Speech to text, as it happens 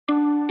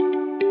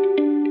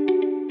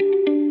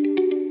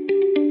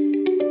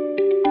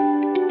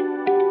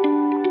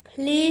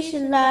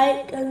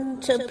like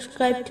and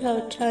subscribe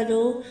to our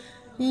channel.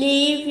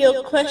 Leave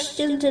your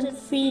questions and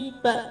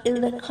feedback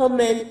in the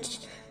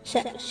comments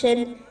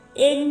section.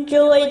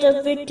 Enjoy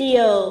the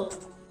video.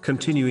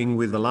 Continuing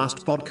with the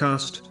last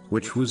podcast,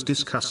 which was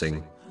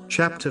discussing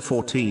chapter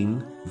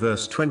 14,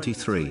 verse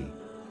 23.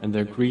 And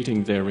their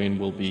greeting therein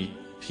will be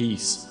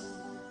peace.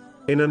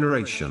 In a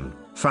narration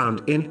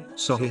found in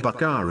Sahih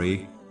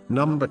Bukhari,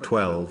 number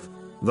 12,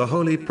 the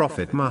Holy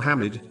Prophet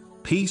Muhammad,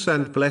 peace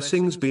and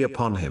blessings be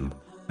upon him,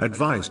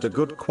 advised a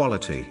good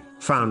quality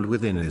found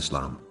within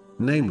Islam,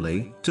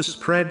 namely, to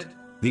spread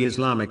the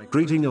Islamic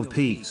greeting of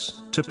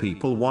peace to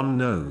people one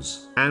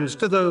knows, and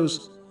to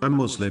those a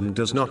Muslim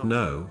does not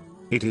know.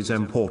 It is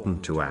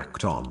important to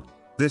act on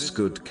this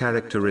good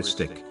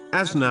characteristic,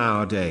 as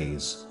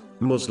nowadays,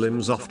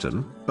 Muslims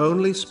often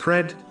only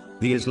spread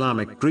the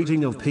Islamic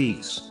greeting of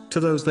peace to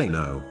those they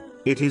know.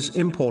 It is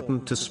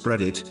important to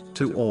spread it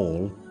to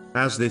all,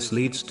 as this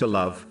leads to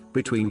love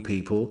between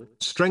people,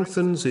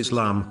 strengthens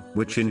Islam,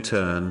 which in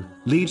turn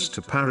leads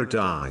to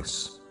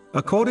paradise.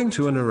 According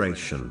to a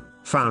narration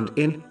found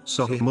in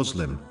Sahih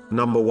Muslim,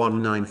 number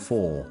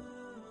 194,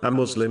 a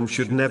Muslim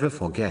should never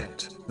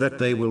forget that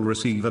they will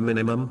receive a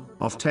minimum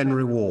of 10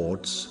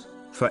 rewards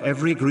for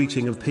every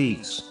greeting of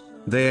peace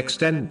they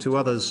extend to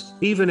others,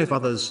 even if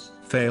others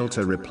fail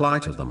to reply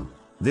to them.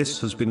 This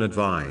has been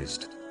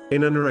advised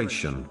in a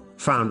narration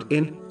found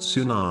in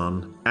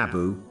Sunan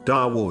Abu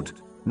Dawood,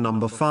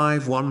 number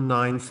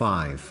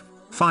 5195.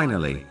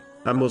 Finally,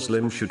 a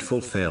Muslim should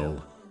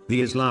fulfill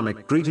the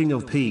Islamic greeting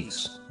of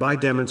peace by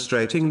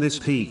demonstrating this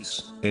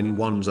peace in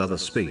one's other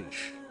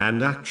speech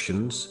and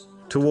actions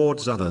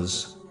towards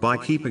others, by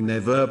keeping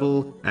their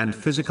verbal and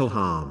physical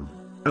harm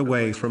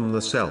away from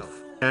the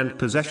self and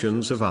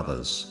possessions of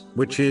others,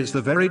 which is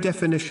the very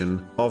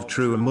definition of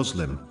true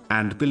Muslim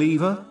and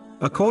believer,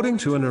 according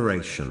to a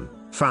narration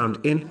found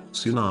in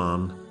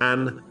Sunan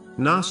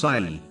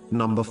an-Nasa'i,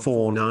 number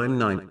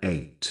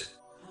 4998.